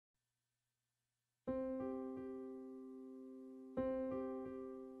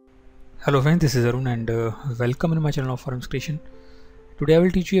Hello friends, this is Arun and welcome in my channel of Arun's Creation. Today I will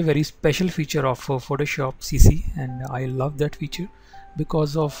teach you a very special feature of Photoshop CC, and I love that feature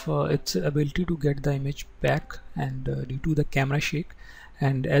because of its ability to get the image back and due to the camera shake.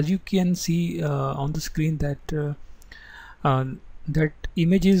 And as you can see on the screen uh, that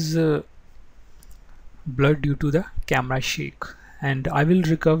image is blurred due to the camera shake, and I will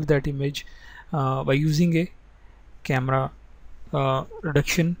recover that image by using a camera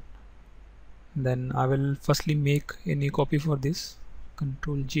reduction. Then I will firstly make a new copy for this,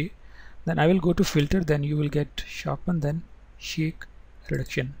 Control J. Then I will go to filter, then you will get sharpen, then shake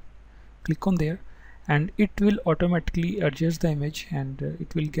reduction. Click on there and it will automatically adjust the image, and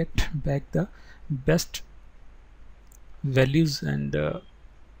it will get back the best values and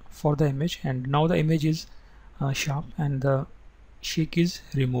for the image. And now the image is sharp and the shake is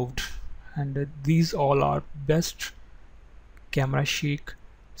removed, and these all are best camera shake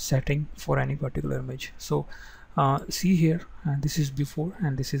setting for any particular image. So see here, and this is before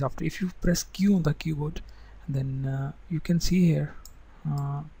and this is after. If you press Q on the keyboard, then you can see here,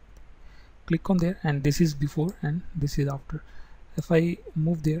 click on there, and this is before and this is after. If I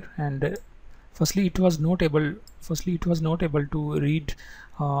move there, and firstly it was not able to read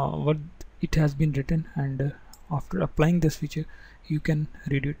what it has been written, and after applying this feature you can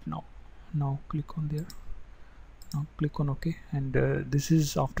read it now. Click on there. Now click on OK, and this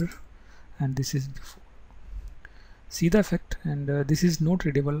is after and this is before. See the effect, and this is not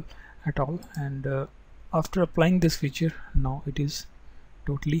readable at all, and after applying this feature now it is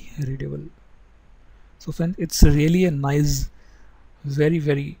totally readable. So friends, it's really a nice,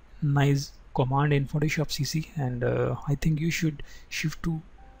 very nice command in Photoshop CC, and I think you should shift to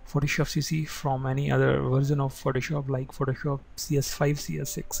Photoshop CC from any other version of Photoshop like Photoshop CS5,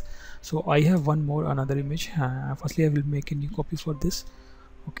 CS6. So I have another image. Firstly I will make a new copy for this.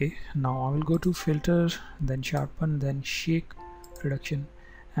 Okay, now I will go to filter, then sharpen, then shake reduction,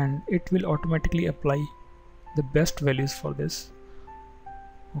 and it will automatically apply the best values for this.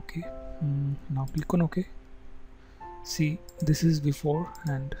 Okay, now click on OK. See, this is before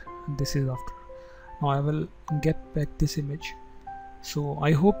and this is after. Now I will get back this image. So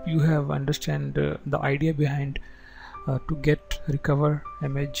I hope you have understand the idea behind to recover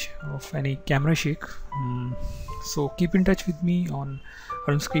image of any camera shake. So keep in touch with me on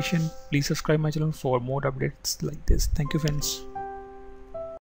Arun's Creation. Please subscribe my channel for more updates like this. Thank you friends.